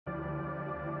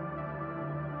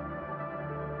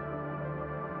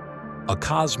A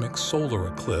cosmic solar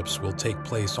eclipse will take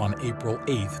place on April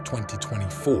 8,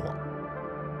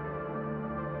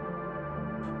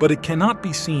 2024. But it cannot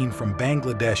be seen from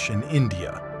Bangladesh and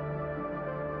India.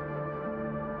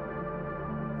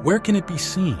 Where can it be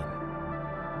seen?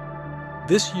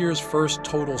 This year's first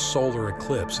total solar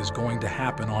eclipse is going to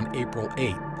happen on April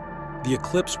 8th. The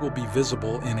eclipse will be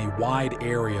visible in a wide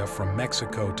area from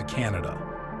Mexico to Canada.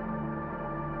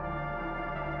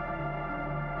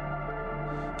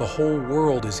 The whole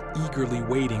world is eagerly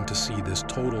waiting to see this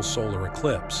total solar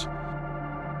eclipse.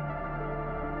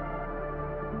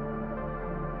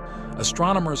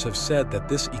 Astronomers have said that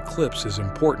this eclipse is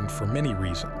important for many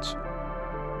reasons.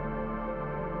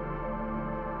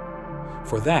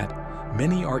 For that,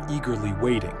 many are eagerly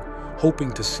waiting,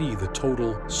 hoping to see the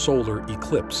total solar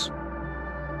eclipse.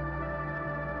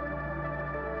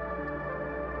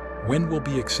 When will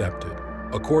be accepted?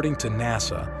 According to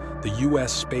NASA, the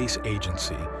U.S. space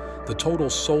agency, the total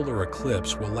solar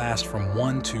eclipse will last from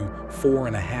 1 to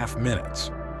 4.5 minutes.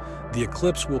 The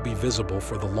eclipse will be visible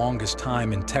for the longest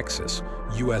time in Texas,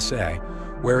 USA,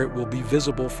 where it will be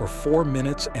visible for 4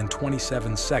 minutes and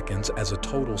 27 seconds as a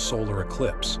total solar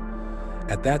eclipse.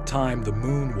 At that time, the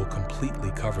moon will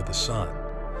completely cover the sun.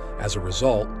 As a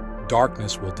result,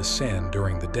 darkness will descend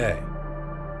during the day.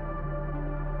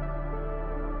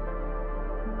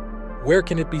 Where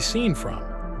can it be seen from?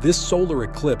 This solar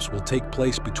eclipse will take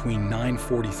place between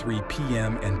 9:43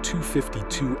 p.m. and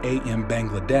 2:52 a.m.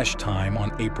 Bangladesh time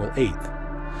on April 8th.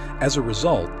 As a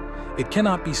result, it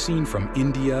cannot be seen from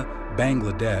India,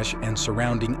 Bangladesh, and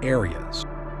surrounding areas.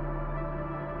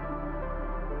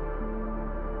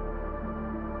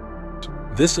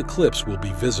 This eclipse will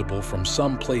be visible from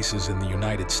some places in the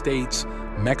United States,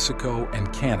 Mexico,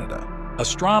 and Canada.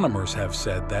 Astronomers have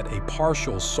said that a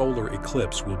partial solar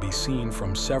eclipse will be seen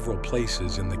from several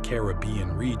places in the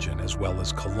Caribbean region, as well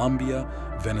as Colombia,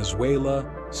 Venezuela,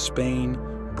 Spain,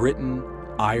 Britain,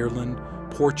 Ireland,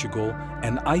 Portugal,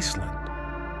 and Iceland.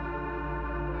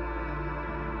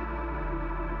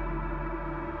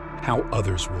 How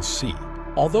others will see.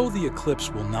 Although the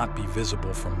eclipse will not be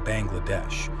visible from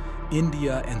Bangladesh,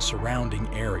 India, and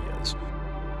surrounding areas,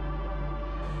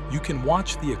 you can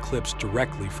watch the eclipse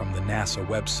directly from the NASA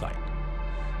website.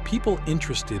 People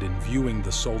interested in viewing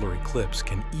the solar eclipse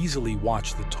can easily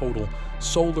watch the total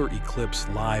solar eclipse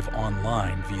live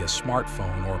online via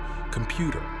smartphone or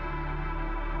computer.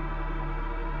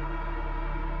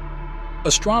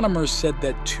 Astronomers said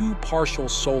that 2 partial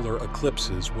solar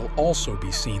eclipses will also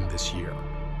be seen this year.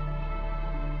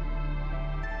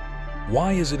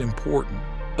 Why is it important?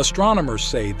 Astronomers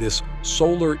say this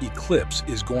solar eclipse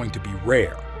is going to be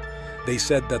rare. They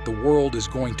said that the world is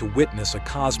going to witness a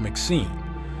cosmic scene,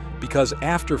 because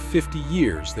after 50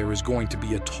 years there is going to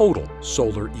be a total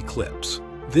solar eclipse.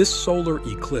 This solar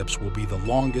eclipse will be the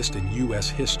longest in U.S.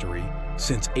 history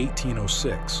since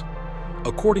 1806.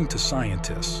 According to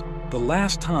scientists, the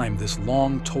last time this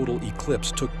long total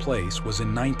eclipse took place was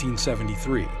in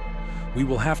 1973. We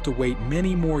will have to wait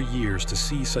many more years to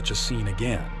see such a scene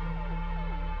again.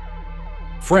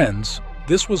 Friends,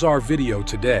 this was our video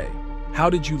today. How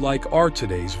did you like our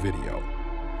today's video?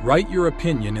 Write your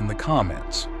opinion in the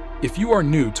comments. If you are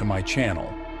new to my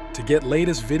channel, to get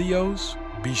latest videos,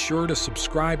 be sure to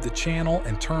subscribe the channel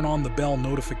and turn on the bell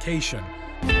notification.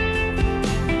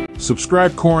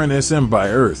 Subscribe Corin SM by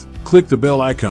Earth. Click the bell icon.